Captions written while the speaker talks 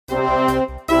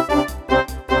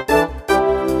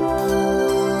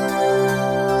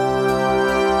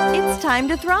time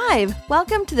to thrive.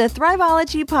 Welcome to the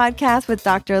Thriveology Podcast with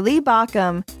Dr. Lee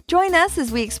Baucom. Join us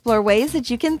as we explore ways that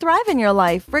you can thrive in your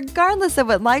life, regardless of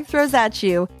what life throws at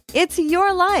you. It's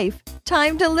your life.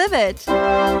 Time to live it.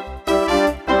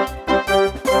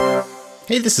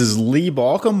 Hey, this is Lee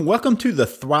Baucom. Welcome to the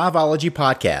Thriveology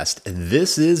Podcast.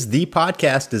 This is the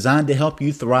podcast designed to help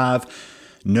you thrive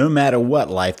no matter what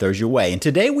life throws your way. And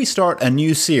today we start a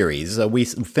new series. We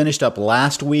finished up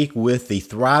last week with the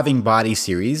Thriving Body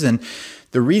series. And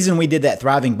the reason we did that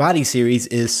Thriving Body series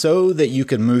is so that you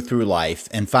can move through life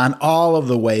and find all of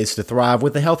the ways to thrive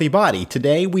with a healthy body.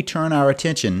 Today we turn our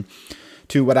attention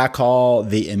to what I call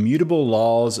the immutable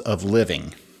laws of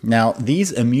living. Now,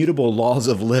 these immutable laws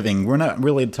of living, we're not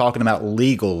really talking about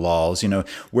legal laws,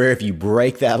 where if you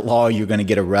break that law, you're going to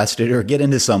get arrested or get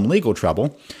into some legal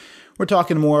trouble. We're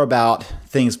talking more about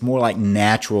things more like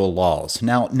natural laws.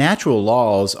 Now, natural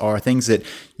laws are things that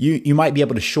you might be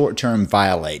able to short-term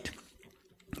violate.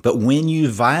 But when you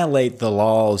violate the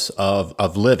laws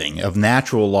of living, of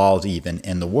natural laws even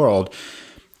in the world,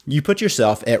 you put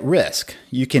yourself at risk.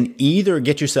 You can either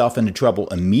get yourself into trouble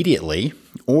immediately,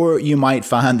 or you might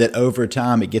find that over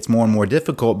time it gets more and more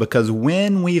difficult because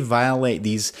when we violate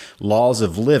these laws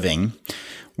of living,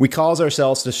 we cause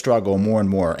ourselves to struggle more and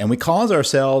more, and we cause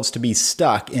ourselves to be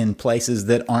stuck in places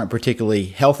that aren't particularly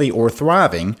healthy or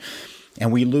thriving,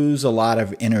 and we lose a lot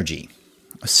of energy.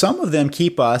 Some of them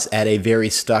keep us at a very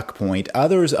stuck point.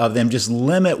 Others of them just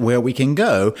limit where we can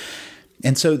go.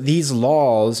 And so these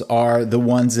laws are the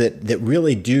ones that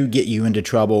really do get you into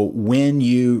trouble when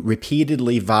you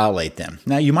repeatedly violate them.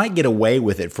 Now, you might get away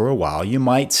with it for a while. You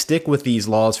might stick with these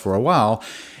laws for a while,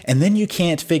 and then you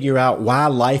can't figure out why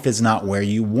life is not where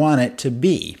you want it to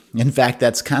be. In fact,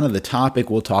 that's kind of the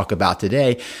topic we'll talk about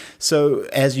today. So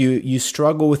as you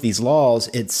struggle with these laws,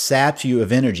 it saps you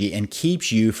of energy and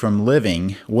keeps you from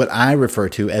living what I refer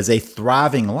to as a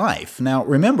thriving life. Now,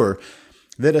 remember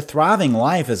that a thriving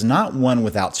life is not one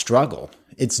without struggle.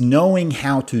 It's knowing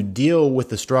how to deal with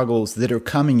the struggles that are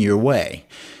coming your way.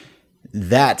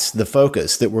 That's the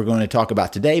focus that we're going to talk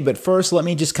about today. But first, let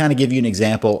me just kind of give you an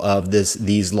example of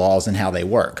these laws and how they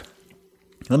work.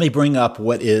 Let me bring up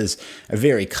what is a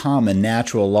very common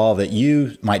natural law that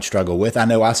you might struggle with. I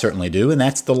know I certainly do, and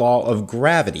that's the law of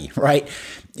gravity, right?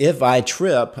 If I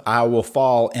trip, I will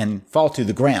fall to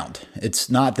the ground. It's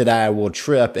not that I will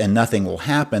trip and nothing will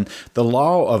happen. The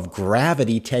law of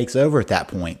gravity takes over at that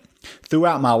point.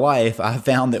 Throughout my life, I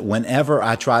found that whenever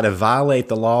I try to violate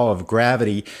the law of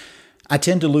gravity, I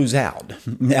tend to lose out.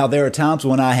 Now, there are times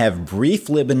when I have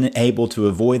briefly been able to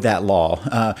avoid that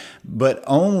law, but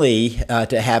only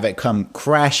to have it come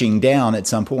crashing down at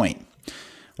some point.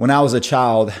 When I was a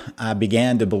child, I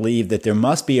began to believe that there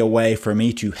must be a way for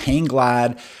me to hang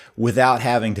glide without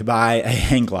having to buy a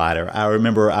hang glider. I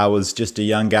remember I was just a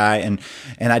young guy and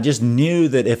I just knew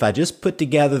that if I just put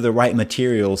together the right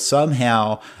materials,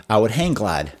 somehow I would hang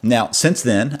glide. Now, since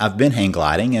then, I've been hang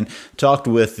gliding and talked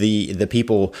with the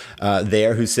people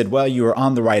there who said, well, you were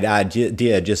on the right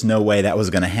idea, just no way that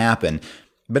was going to happen.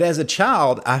 But as a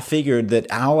child, I figured that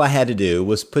all I had to do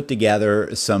was put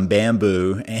together some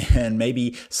bamboo and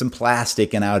maybe some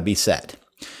plastic and I would be set.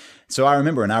 So I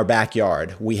remember in our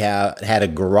backyard, we had a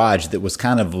garage that was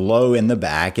kind of low in the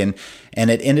back and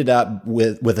it ended up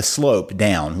with a slope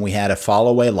down. We had a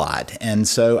fall-away lot. And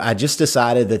so I just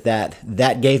decided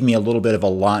that gave me a little bit of a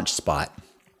launch spot.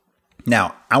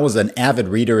 Now, I was an avid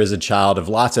reader as a child of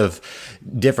lots of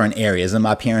different areas, and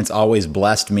my parents always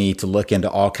blessed me to look into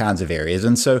all kinds of areas.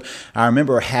 And so I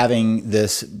remember having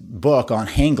this book on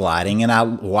hang gliding, and I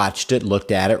watched it,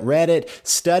 looked at it, read it,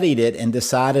 studied it, and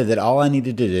decided that all I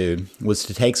needed to do was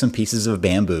to take some pieces of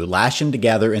bamboo, lash them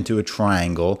together into a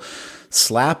triangle,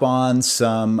 slap on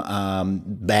some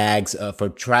bags for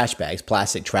trash bags,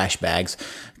 plastic trash bags,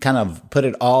 kind of put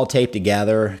it all taped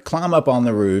together, climb up on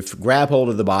the roof, grab hold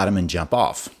of the bottom, and jump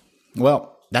off.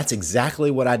 Well, that's exactly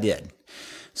what I did.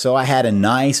 So I had a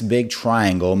nice big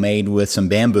triangle made with some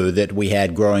bamboo that we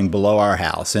had growing below our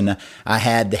house. And I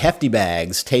had the hefty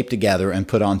bags taped together and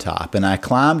put on top. And I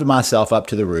climbed myself up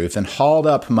to the roof and hauled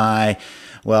up my,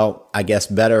 well, I guess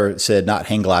better said not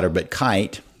hang glider, but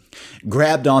kite,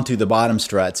 grabbed onto the bottom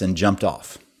struts and jumped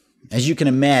off. As you can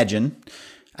imagine,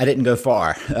 I didn't go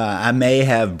far. I may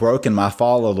have broken my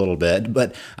fall a little bit,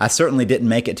 but I certainly didn't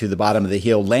make it to the bottom of the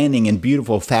hill, landing in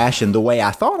beautiful fashion the way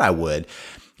I thought I would.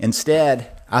 Instead,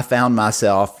 I found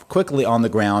myself quickly on the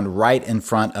ground right in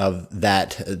front of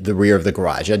the rear of the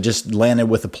garage. I just landed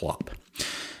with a plop.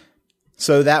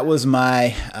 So that was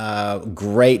my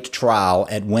great trial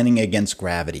at winning against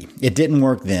gravity. It didn't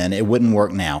work then. It wouldn't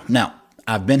work now. Now,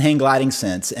 I've been hang gliding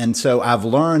since. And so I've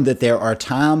learned that there are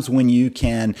times when you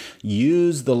can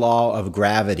use the law of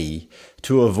gravity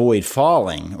to avoid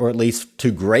falling, or at least to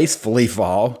gracefully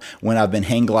fall when I've been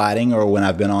hang gliding or when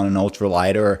I've been on an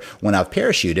ultralight or when I've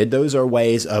parachuted. Those are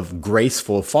ways of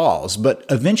graceful falls. But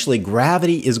eventually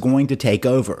gravity is going to take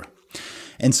over.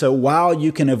 And so while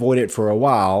you can avoid it for a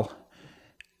while,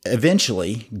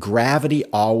 eventually gravity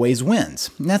always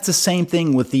wins. And that's the same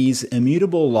thing with these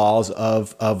immutable laws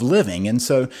of living. And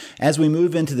so as we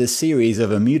move into this series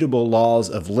of immutable laws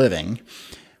of living,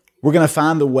 we're going to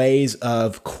find the ways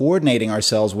of coordinating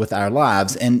ourselves with our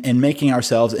lives and making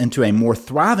ourselves into a more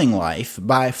thriving life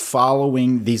by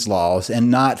following these laws and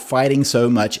not fighting so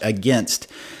much against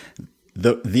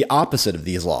the opposite of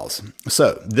these laws.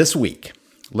 So this week,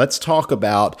 let's talk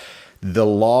about the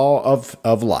law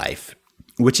of life,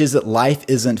 which is that life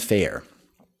isn't fair.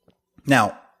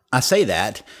 Now, I say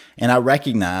that, and I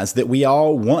recognize that we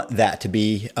all want that to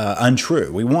be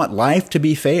untrue. We want life to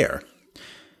be fair.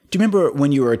 Do you remember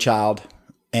when you were a child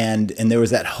and there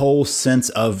was that whole sense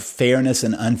of fairness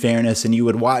and unfairness, and you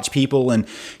would watch people and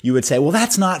you would say, well,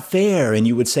 that's not fair. And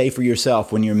you would say for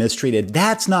yourself when you're mistreated,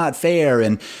 that's not fair.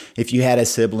 And if you had a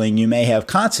sibling, you may have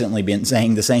constantly been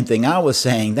saying the same thing I was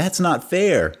saying, that's not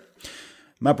fair.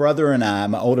 My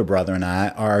older brother and I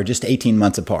are just 18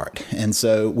 months apart. And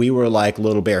so we were like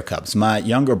little bear cubs. My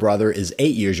younger brother is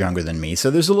 8 years younger than me.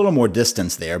 So there's a little more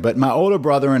distance there. But my older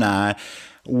brother and I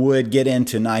would get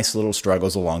into nice little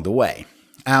struggles along the way.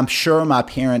 I'm sure my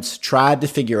parents tried to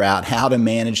figure out how to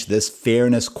manage this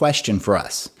fairness question for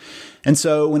us. And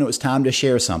so when it was time to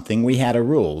share something, we had a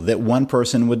rule that one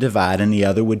person would divide and the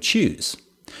other would choose.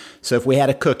 So if we had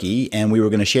a cookie and we were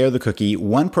going to share the cookie,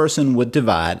 one person would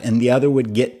divide and the other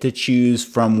would get to choose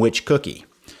from which cookie.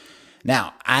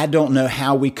 Now, I don't know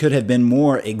how we could have been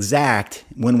more exact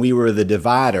when we were the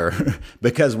divider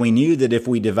because we knew that if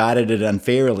we divided it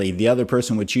unfairly, the other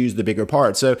person would choose the bigger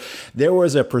part. So there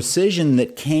was a precision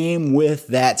that came with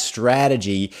that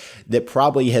strategy that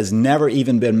probably has never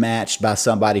even been matched by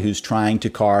somebody who's trying to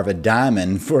carve a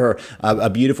diamond for a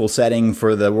beautiful setting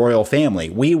for the royal family.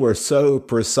 We were so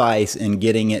precise in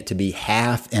getting it to be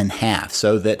half and half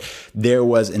so that there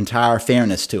was entire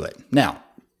fairness to it. Now,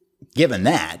 given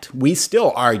that, we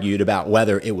still argued about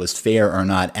whether it was fair or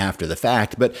not after the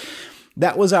fact, but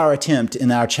that was our attempt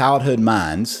in our childhood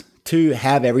minds to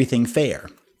have everything fair.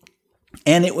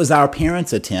 And it was our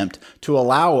parents' attempt to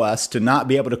allow us to not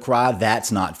be able to cry,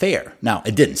 that's not fair. Now,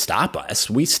 it didn't stop us.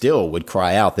 We still would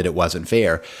cry out that it wasn't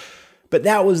fair. But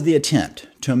that was the attempt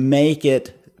to make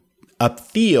it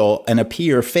feel and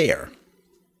appear fair.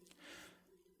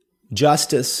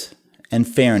 Justice and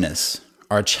fairness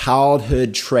are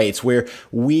childhood traits where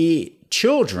we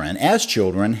as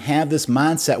children, have this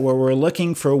mindset where we're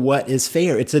looking for what is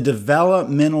fair. It's a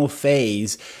developmental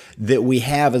phase that we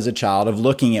have as a child of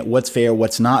looking at what's fair,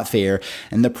 what's not fair.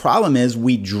 And the problem is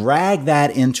we drag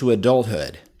that into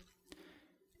adulthood.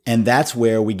 And that's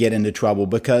where we get into trouble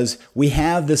because we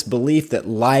have this belief that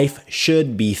life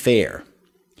should be fair.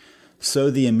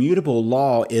 So the immutable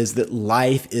law is that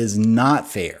life is not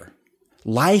fair.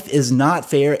 Life is not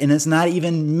fair and it's not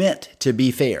even meant to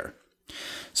be fair.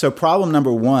 So problem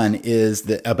number one is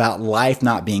that about life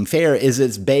not being fair is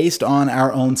it's based on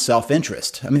our own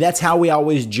self-interest. I mean, that's how we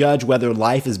always judge whether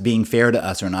life is being fair to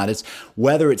us or not. It's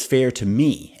whether it's fair to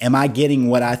me. Am I getting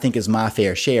what I think is my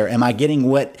fair share? Am I getting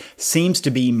what seems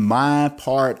to be my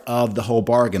part of the whole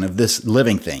bargain of this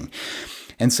living thing?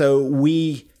 And so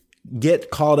we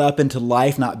get caught up into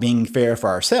life not being fair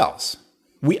for ourselves.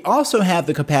 We also have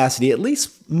the capacity, at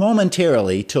least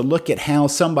momentarily, to look at how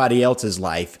somebody else's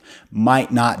life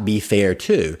might not be fair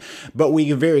too. But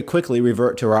we very quickly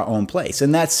revert to our own place.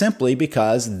 And that's simply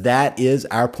because that is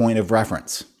our point of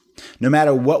reference. No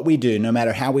matter what we do, no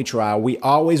matter how we try, we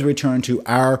always return to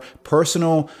our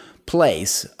personal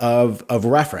place of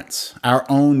reference, our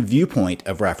own viewpoint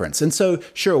of reference. And so,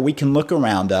 sure, we can look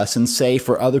around us and say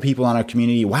for other people in our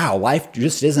community, wow, life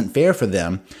just isn't fair for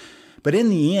them. But in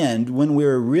the end, when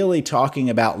we're really talking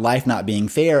about life not being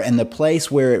fair and the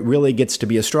place where it really gets to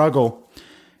be a struggle,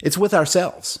 it's with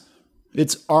ourselves.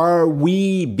 It's, are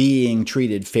we being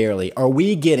treated fairly? Are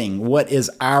we getting what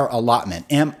is our allotment?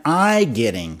 Am I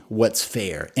getting what's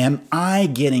fair? Am I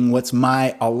getting what's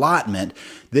my allotment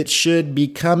that should be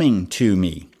coming to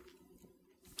me?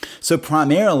 So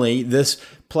primarily, this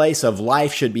place of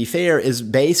life should be fair is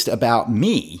based about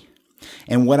me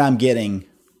and what I'm getting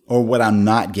or what I'm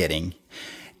not getting.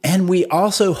 And we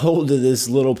also hold to this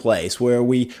little place where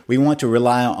we want to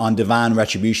rely on divine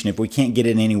retribution if we can't get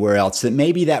it anywhere else. That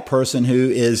maybe that person who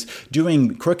is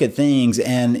doing crooked things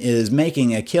and is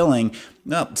making a killing,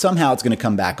 well, somehow it's going to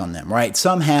come back on them, right?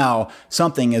 Somehow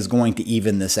something is going to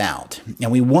even this out.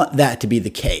 And we want that to be the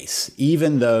case,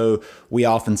 even though we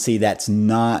often see that's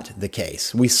not the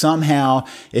case. We somehow,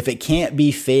 if it can't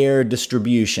be fair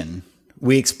distribution,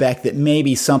 we expect that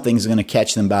maybe something's going to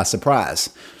catch them by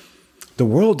surprise. The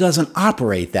world doesn't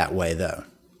operate that way, though.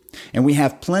 And we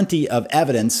have plenty of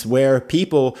evidence where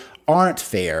people aren't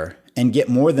fair and get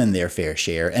more than their fair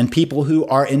share, and people who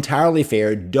are entirely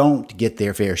fair don't get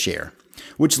their fair share,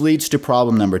 which leads to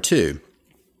problem number 2.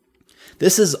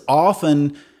 This is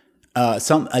often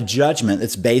a judgment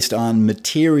that's based on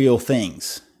material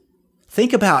things.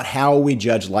 Think about how we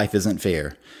judge life isn't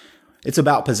fair. It's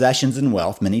about possessions and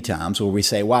wealth many times, where we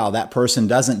say, wow, that person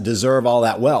doesn't deserve all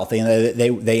that wealth.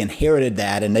 They inherited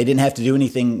that and they didn't have to do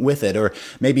anything with it. Or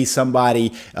maybe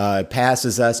somebody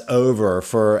passes us over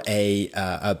for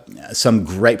some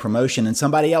great promotion, and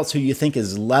somebody else who you think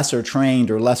is lesser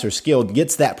trained or lesser skilled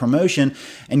gets that promotion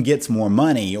and gets more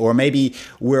money. Or maybe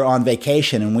we're on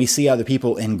vacation and we see other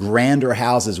people in grander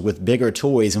houses with bigger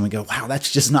toys, and we go, wow,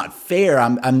 that's just not fair.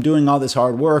 I'm doing all this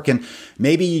hard work, and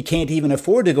maybe you can't even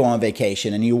afford to go on vacation,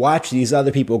 and you watch these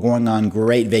other people going on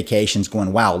great vacations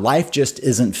going, wow, life just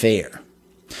isn't fair.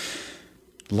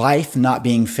 Life not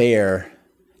being fair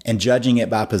and judging it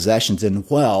by possessions and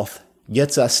wealth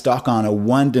gets us stuck on a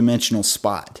one-dimensional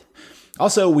spot.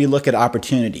 Also, we look at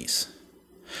opportunities.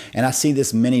 And I see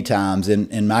this many times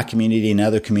in my community and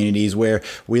other communities, where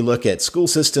we look at school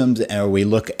systems, or we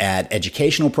look at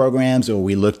educational programs, or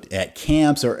we look at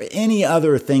camps, or any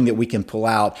other thing that we can pull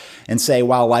out and say,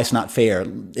 wow, life's not fair.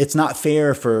 It's not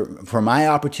fair for my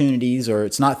opportunities, or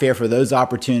it's not fair for those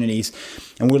opportunities.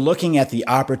 And we're looking at the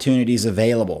opportunities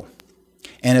available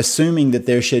and assuming that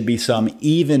there should be some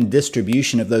even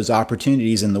distribution of those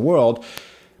opportunities in the world.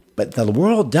 But the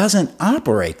world doesn't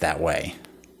operate that way.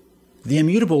 The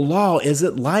immutable law is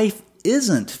that life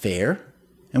isn't fair,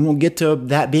 and we'll get to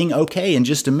that being okay in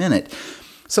just a minute.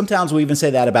 Sometimes we even say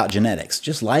that about genetics.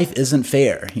 Just life isn't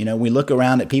fair. We look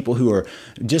around at people who are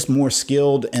just more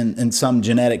skilled in some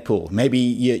genetic pool. Maybe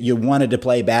you wanted to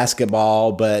play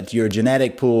basketball, but your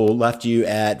genetic pool left you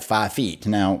at 5 feet.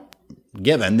 Now,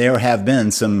 given there have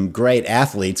been some great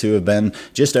athletes who have been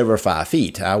just over 5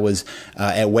 feet. I was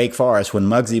at Wake Forest when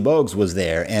Muggsy Bogues was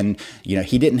there, and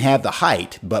he didn't have the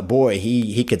height, but boy,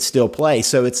 he could still play.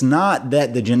 So it's not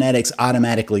that the genetics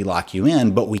automatically lock you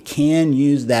in, but we can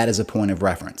use that as a point of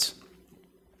reference.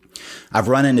 I've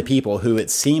run into people who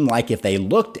it seemed like if they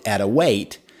looked at a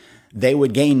weight, they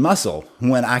would gain muscle,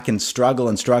 when I can struggle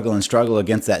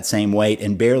against that same weight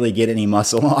and barely get any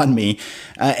muscle on me.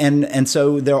 And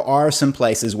so there are some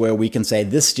places where we can say,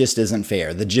 this just isn't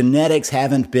fair. The genetics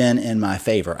haven't been in my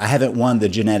favor. I haven't won the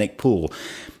genetic pool.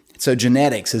 So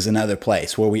genetics is another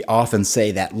place where we often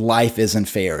say that life isn't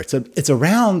fair. It's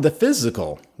around the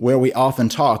physical where we often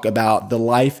talk about the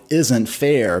life isn't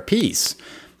fair piece.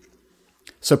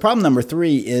 So problem number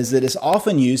 3 is that it's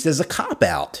often used as a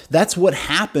cop-out. That's what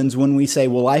happens when we say,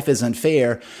 well, life isn't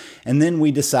fair, and then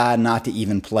we decide not to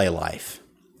even play life.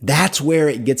 That's where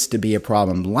it gets to be a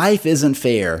problem. Life isn't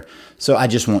fair, so I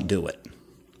just won't do it.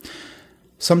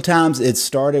 Sometimes it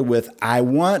started with, I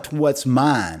want what's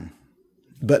mine,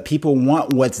 but people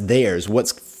want what's theirs,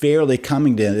 what's fairly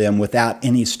coming to them without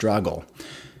any struggle.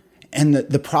 And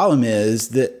the problem is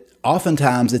that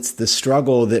oftentimes it's the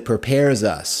struggle that prepares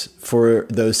us for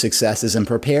those successes and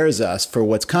prepares us for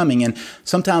what's coming. And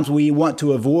sometimes we want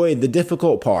to avoid the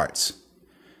difficult parts.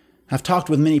 I've talked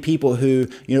with many people who,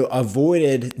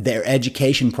 avoided their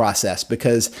education process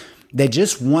because they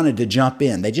just wanted to jump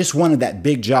in. They just wanted that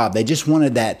big job. They just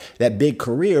wanted that big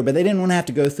career, but they didn't want to have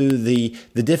to go through the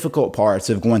difficult parts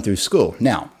of going through school.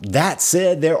 Now, that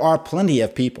said, there are plenty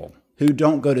of people who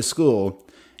don't go to school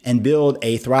and build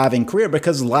a thriving career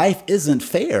because life isn't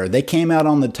fair. They came out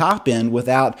on the top end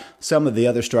without some of the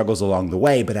other struggles along the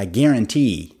way, but I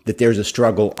guarantee that there's a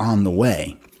struggle on the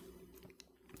way.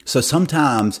 So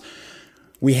sometimes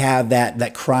we have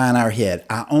that cry in our head,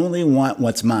 I only want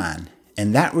what's mine.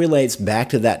 And that relates back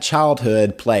to that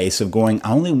childhood place of going,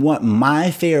 I only want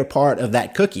my fair part of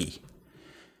that cookie.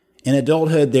 In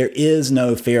adulthood, there is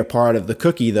no fair part of the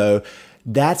cookie, though.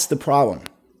 That's the problem.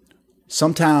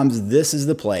 Sometimes this is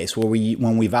the place where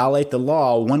when we violate the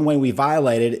law, one way we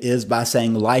violate it is by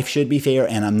saying life should be fair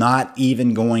and I'm not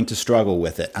even going to struggle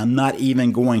with it. I'm not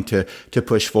even going to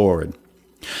push forward.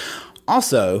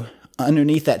 Also,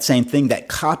 underneath that same thing, that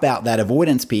cop-out, that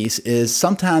avoidance piece is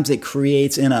sometimes it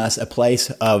creates in us a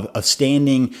place of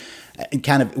standing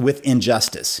kind of with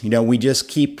injustice. We just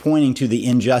keep pointing to the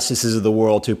injustices of the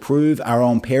world to prove our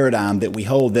own paradigm that we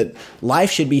hold that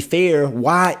life should be fair.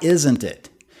 Why isn't it?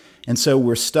 And so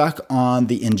we're stuck on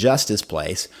the injustice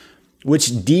place, which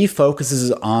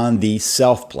defocuses on the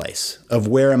self place of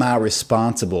where am I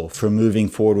responsible for moving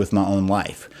forward with my own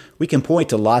life. We can point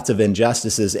to lots of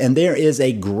injustices, and there is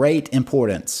a great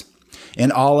importance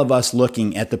in all of us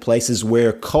looking at the places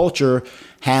where culture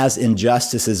has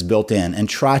injustices built in and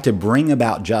try to bring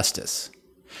about justice.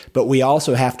 But we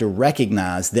also have to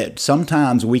recognize that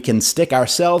sometimes we can stick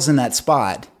ourselves in that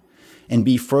spot and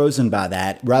be frozen by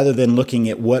that rather than looking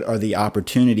at what are the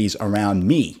opportunities around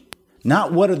me.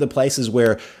 Not what are the places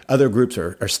where other groups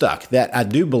are stuck. That I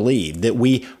do believe that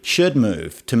we should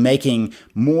move to making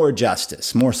more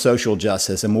justice, more social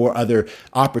justice, and more other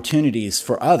opportunities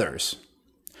for others.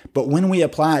 But when we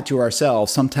apply it to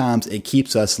ourselves, sometimes it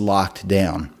keeps us locked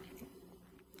down.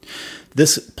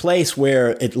 This place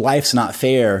where life's not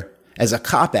fair as a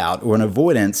cop-out or an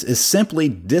avoidance is simply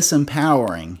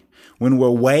disempowering when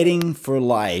we're waiting for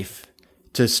life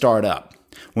to start up,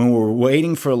 when we're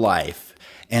waiting for life.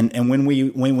 And when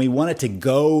we want it to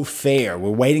go fair,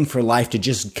 we're waiting for life to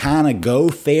just kind of go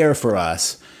fair for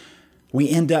us, we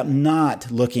end up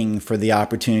not looking for the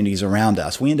opportunities around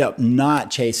us. We end up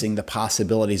not chasing the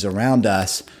possibilities around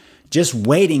us, just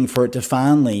waiting for it to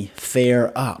finally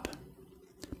fair up.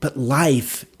 But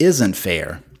life isn't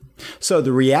fair. So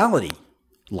the reality,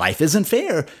 life isn't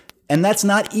fair. And that's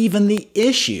not even the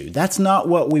issue. That's not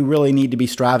what we really need to be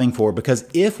striving for, because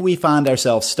if we find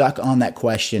ourselves stuck on that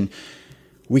question,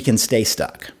 we can stay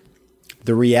stuck.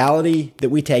 The reality that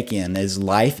we take in is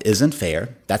life isn't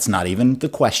fair. That's not even the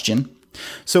question.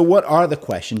 So what are the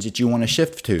questions that you want to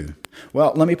shift to?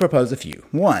 Well, let me propose a few.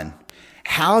 1,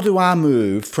 how do I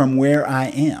move from where I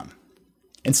am?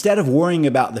 Instead of worrying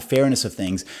about the fairness of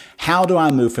things, how do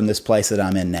I move from this place that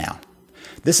I'm in now?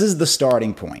 This is the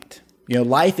starting point.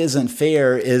 Life isn't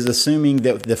fair is assuming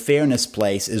that the fairness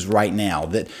place is right now,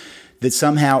 that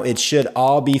somehow it should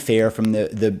all be fair from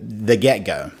the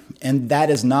get-go. And that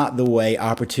is not the way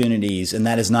opportunities, and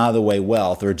that is not the way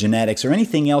wealth or genetics or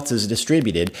anything else is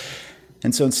distributed.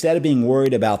 And so instead of being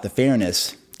worried about the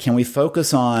fairness, can we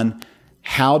focus on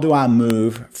how do I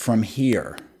move from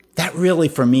here? That really,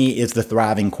 for me, is the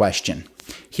thriving question.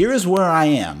 Here is where I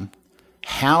am.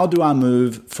 How do I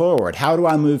move forward? How do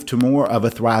I move to more of a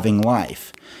thriving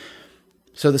life?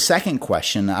 So the second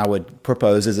question I would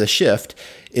propose as a shift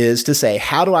is to say,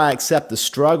 how do I accept the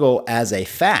struggle as a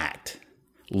fact,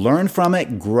 learn from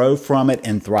it, grow from it,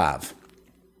 and thrive?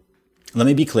 Let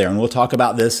me be clear, and we'll talk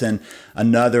about this in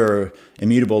another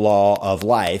immutable law of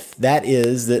life. That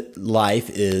is that life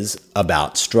is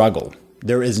about struggle.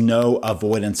 There is no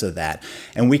avoidance of that.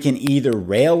 And we can either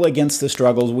rail against the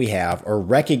struggles we have or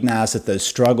recognize that those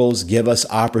struggles give us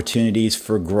opportunities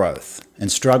for growth.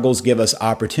 And struggles give us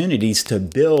opportunities to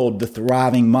build the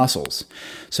thriving muscles.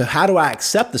 So how do I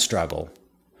accept the struggle?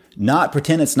 Not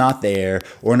pretend it's not there,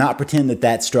 or not pretend that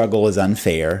that struggle is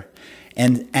unfair,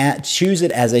 and choose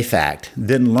it as a fact,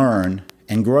 then learn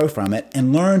and grow from it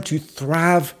and learn to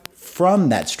thrive from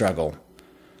that struggle.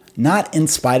 Not in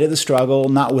spite of the struggle,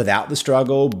 not without the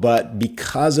struggle, but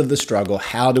because of the struggle,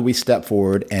 how do we step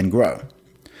forward and grow?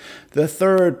 The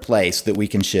third place that we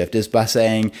can shift is by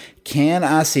saying, can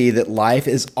I see that life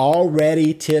is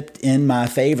already tipped in my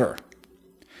favor?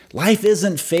 Life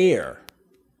isn't fair.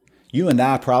 You and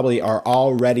I probably are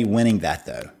already winning that,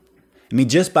 though.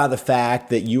 Just by the fact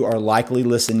that you are likely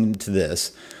listening to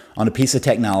this on a piece of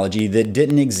technology that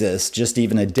didn't exist just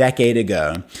even a decade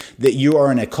ago, that you are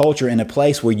in a culture, in a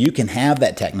place where you can have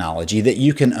that technology, that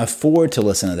you can afford to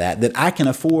listen to that I can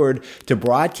afford to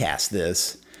broadcast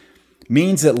this,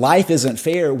 means that life isn't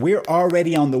fair. We're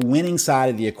already on the winning side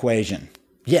of the equation.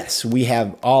 Yes, we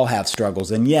all have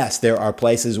struggles. And yes, there are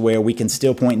places where we can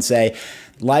still point and say,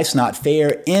 life's not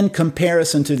fair in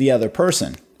comparison to the other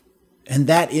person. And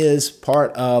that is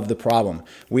part of the problem.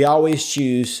 We always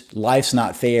choose life's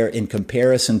not fair in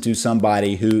comparison to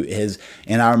somebody who is,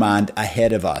 in our mind,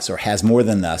 ahead of us or has more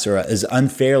than us or is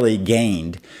unfairly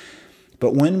gained.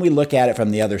 But when we look at it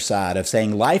from the other side of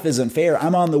saying life isn't fair,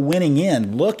 I'm on the winning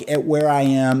end. Look at where I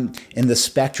am in the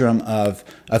spectrum of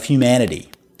humanity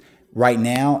right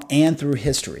now and through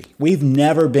history. We've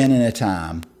never been in a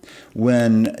time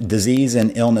when disease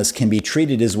and illness can be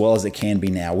treated as well as it can be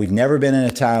now. We've never been in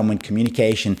a time when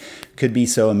communication could be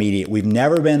so immediate. We've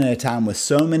never been in a time with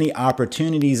so many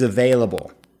opportunities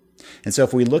available. And so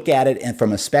if we look at it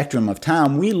from a spectrum of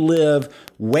time, we live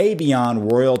way beyond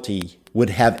royalty would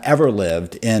have ever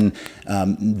lived in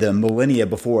the millennia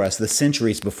before us, the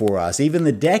centuries before us, even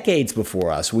the decades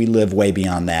before us. We live way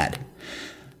beyond that.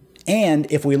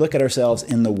 And if we look at ourselves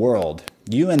in the world,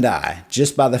 you and I,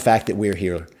 just by the fact that we're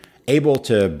here, able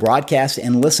to broadcast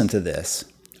and listen to this,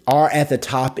 are at the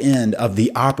top end of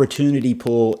the opportunity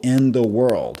pool in the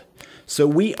world. So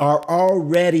we are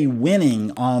already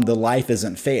winning on the life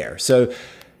isn't fair. So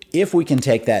if we can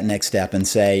take that next step and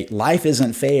say, life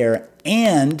isn't fair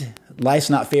and life's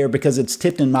not fair because it's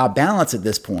tipped in my balance at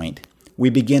this point, we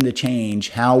begin to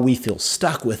change how we feel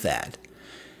stuck with that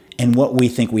and what we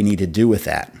think we need to do with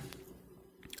that.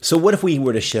 So what if we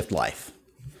were to shift life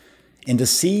and to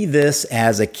see this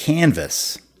as a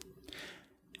canvas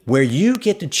where you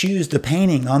get to choose the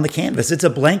painting on the canvas? It's a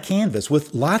blank canvas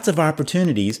with lots of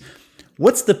opportunities.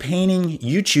 What's the painting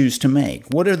you choose to make?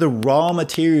 What are the raw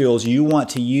materials you want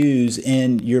to use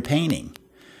in your painting?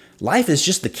 Life is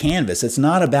just the canvas. It's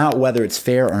not about whether it's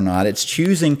fair or not. It's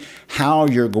choosing how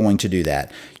you're going to do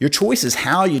that. Your choice is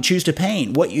how you choose to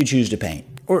paint, what you choose to paint.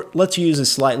 Or let's use a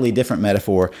slightly different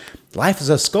metaphor. Life is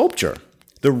a sculpture.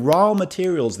 The raw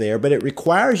material's there, but it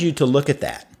requires you to look at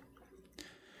that.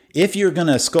 If you're going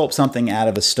to sculpt something out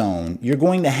of a stone, you're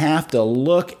going to have to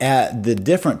look at the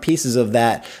different pieces of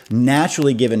that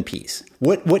naturally given piece.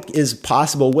 What is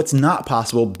possible, what's not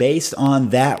possible based on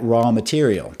that raw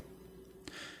material.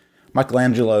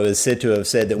 Michelangelo is said to have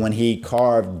said that when he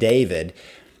carved David,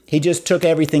 he just took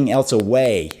everything else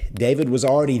away. David was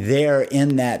already there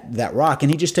in that rock,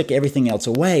 and he just took everything else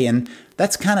away. And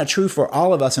that's kind of true for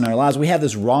all of us in our lives. We have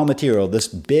this raw material, this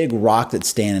big rock that's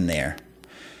standing there.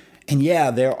 And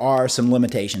yeah, there are some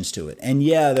limitations to it. And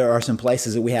yeah, there are some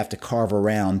places that we have to carve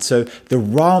around. So the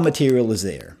raw material is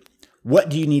there. What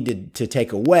do you need to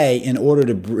take away in order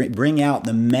to bring out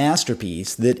the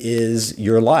masterpiece that is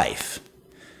your life?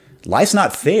 Life's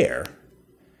not fair,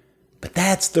 but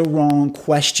that's the wrong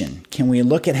question. Can we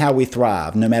look at how we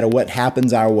thrive no matter what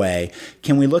happens our way?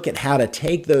 Can we look at how to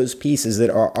take those pieces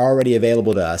that are already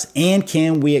available to us? And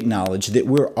can we acknowledge that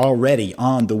we're already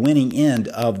on the winning end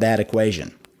of that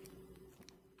equation?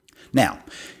 Now,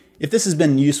 if this has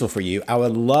been useful for you, I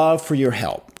would love for your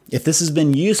help. If this has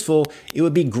been useful, it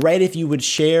would be great if you would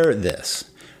share this.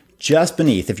 Just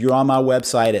beneath, if you're on my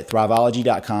website at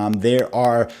Thriveology.com, there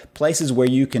are places where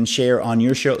you can share on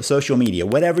your social media,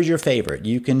 whatever's your favorite.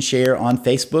 You can share on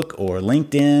Facebook or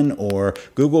LinkedIn or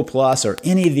Google Plus or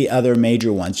any of the other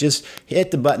major ones. Just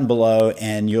hit the button below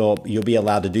and you'll be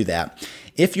allowed to do that.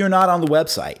 If you're not on the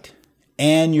website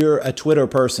and you're a Twitter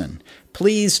person,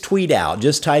 please tweet out.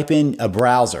 Just type in a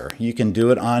browser. You can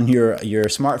do it on your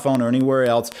smartphone or anywhere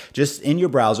else. Just in your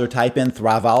browser, type in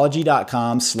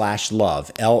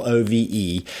Thriveology.com/love,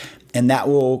 LOVE, and that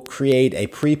will create a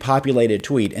pre-populated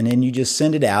tweet. And then you just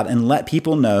send it out and let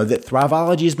people know that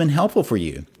Thriveology has been helpful for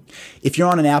you. If you're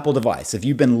on an Apple device, if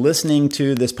you've been listening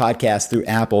to this podcast through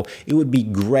Apple, it would be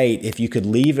great if you could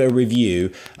leave a review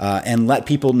and let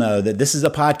people know that this is a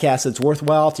podcast that's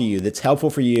worthwhile to you, that's helpful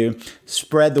for you.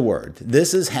 Spread the word.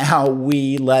 This is how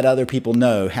we let other people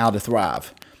know how to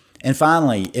thrive. And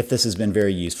finally, if this has been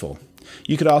very useful,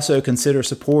 you could also consider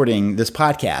supporting this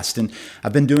podcast. And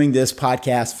I've been doing this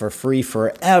podcast for free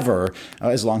forever,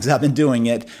 as long as I've been doing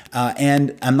it,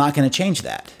 and I'm not going to change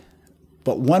that.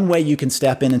 But one way you can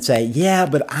step in and say, yeah,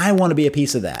 but I want to be a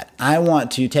piece of that. I want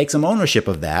to take some ownership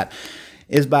of that,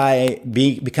 is by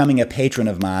becoming a patron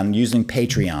of mine using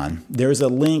Patreon. There's a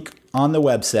link on the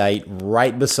website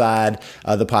right beside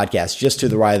the podcast, just to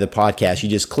the right of the podcast. You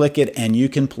just click it and you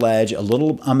can pledge a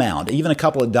little amount, even a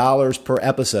couple of dollars per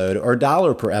episode or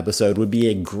 $1 per episode would be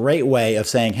a great way of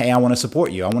saying, hey, I want to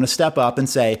support you. I want to step up and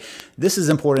say, this is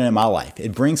important in my life.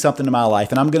 It brings something to my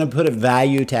life and I'm going to put a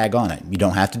value tag on it. You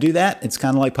don't have to do that. It's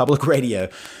kind of like public radio.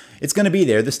 It's going to be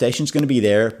there. The station's going to be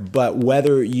there. But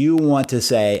whether you want to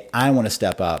say, I want to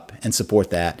step up and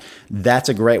support that, that's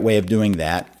a great way of doing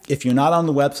that. If you're not on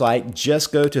the website,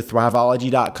 just go to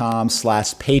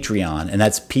Thriveology.com/Patreon, and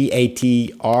that's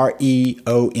Patreon.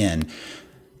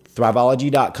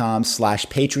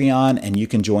 Thriveology.com/Patreon, and you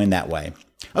can join that way.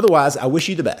 Otherwise, I wish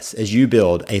you the best as you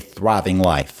build a thriving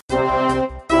life.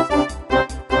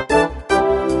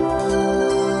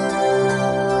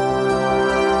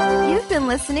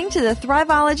 Listening to the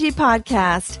Thriveology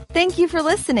podcast. Thank you for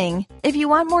listening. If you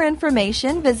want more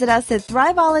information, visit us at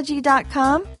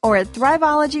Thriveology.com or at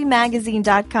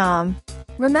ThriveologyMagazine.com.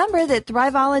 Remember that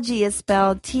Thriveology is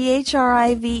spelled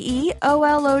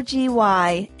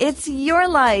THRIVEOLOGY. It's your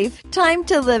life. Time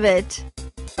to live it.